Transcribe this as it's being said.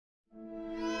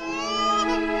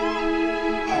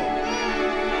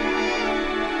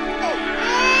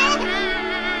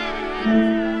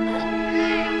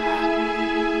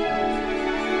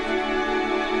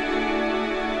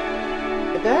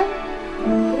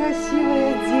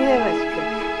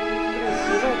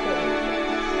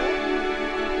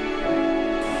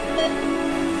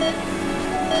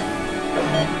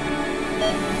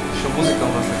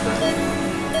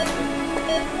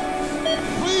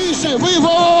Выше!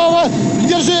 Вы!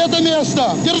 Держи это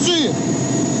место! Держи!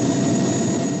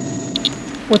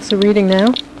 What's the reading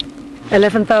now?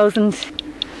 11,000.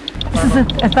 This is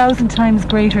 1,000 times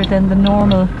greater than the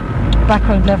normal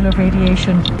background level of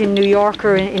radiation. In New York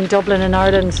or in Dublin and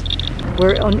Ireland,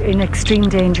 we're in extreme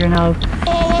danger now.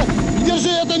 Держи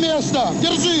это место!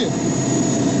 Держи!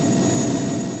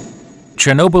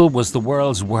 Chernobyl was the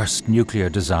world's worst nuclear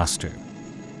disaster.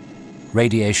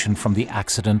 Radiation from the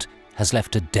accident has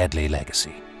left a deadly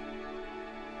legacy.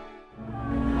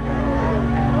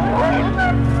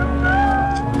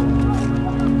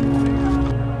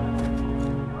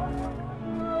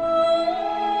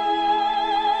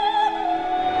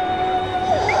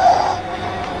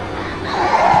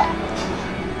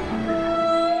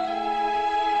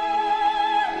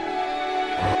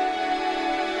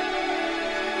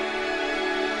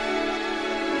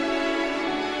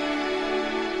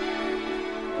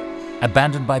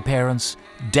 Abandoned by parents,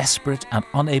 desperate and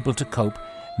unable to cope,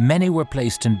 many were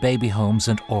placed in baby homes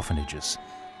and orphanages.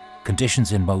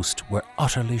 Conditions in most were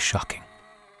utterly shocking.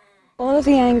 All of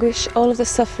the anguish, all of the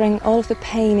suffering, all of the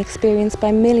pain experienced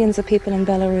by millions of people in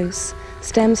Belarus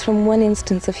stems from one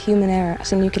instance of human error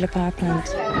at a nuclear power plant.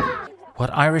 What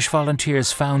Irish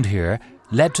volunteers found here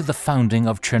led to the founding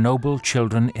of Chernobyl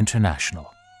Children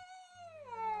International.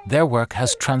 Their work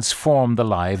has transformed the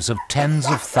lives of tens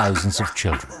of thousands of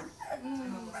children.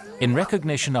 In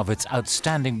recognition of its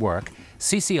outstanding work,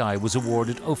 CCI was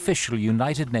awarded official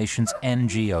United Nations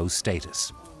NGO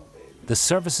status. The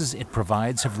services it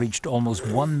provides have reached almost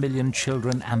 1 million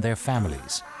children and their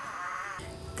families.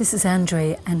 This is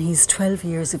Andre, and he's 12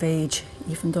 years of age,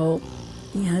 even though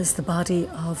he has the body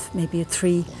of maybe a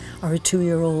 3 or a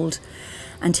 2-year-old,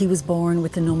 and he was born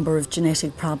with a number of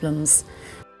genetic problems.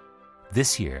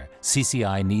 This year,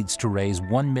 CCI needs to raise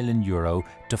 €1 million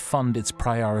to fund its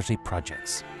priority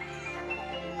projects.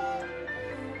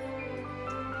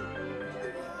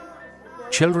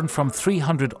 Children from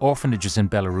 300 orphanages in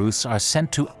Belarus are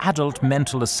sent to adult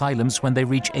mental asylums when they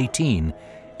reach 18,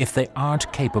 if they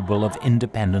aren't capable of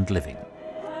independent living.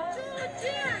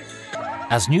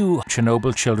 As new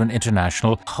Chernobyl Children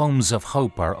International Homes of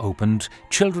Hope are opened,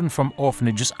 children from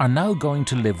orphanages are now going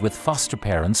to live with foster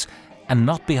parents and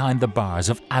not behind the bars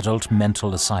of adult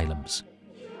mental asylums.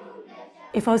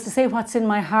 If I was to say what's in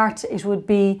my heart, it would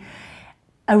be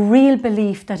a real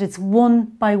belief that it's one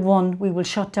by one we will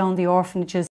shut down the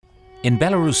orphanages. In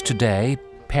Belarus today,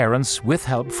 parents, with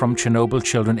help from Chernobyl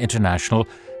Children International,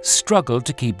 struggle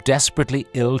to keep desperately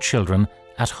ill children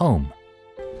at home.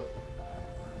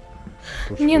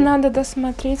 Мне надо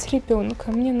досмотреть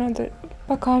ребенка. Мне надо,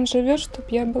 пока он живет, чтобы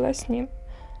я была с ним.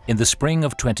 In the spring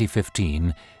of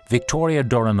 2015, Victoria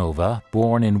Doronova,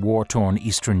 born in war-torn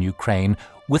eastern Ukraine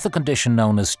with a condition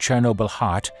known as Chernobyl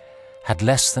heart, had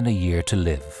less than a year to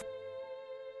live.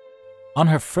 On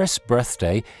her first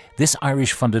birthday, this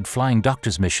Irish-funded flying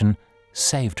doctor's mission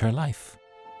saved her life.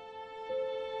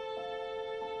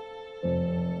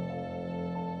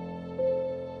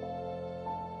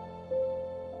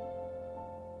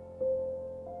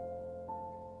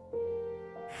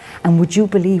 And would you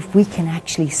believe we can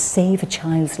actually save a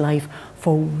child's life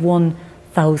for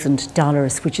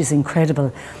 $1,000, which is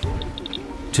incredible.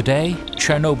 Today,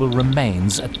 Chernobyl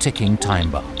remains a ticking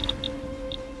time bomb.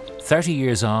 30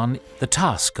 years on, the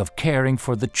task of caring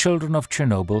for the children of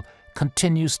Chernobyl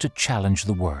continues to challenge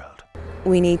the world.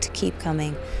 We need to keep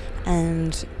coming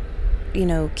and,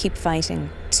 keep fighting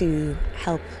to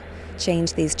help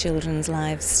change these children's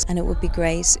lives. And it would be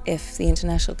great if the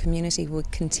international community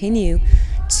would continue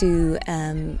to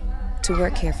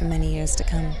work here for many years to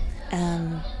come.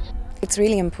 It's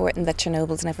really important that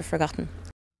Chernobyl's never forgotten.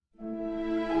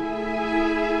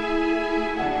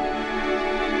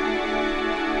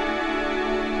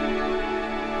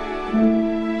 Thank you.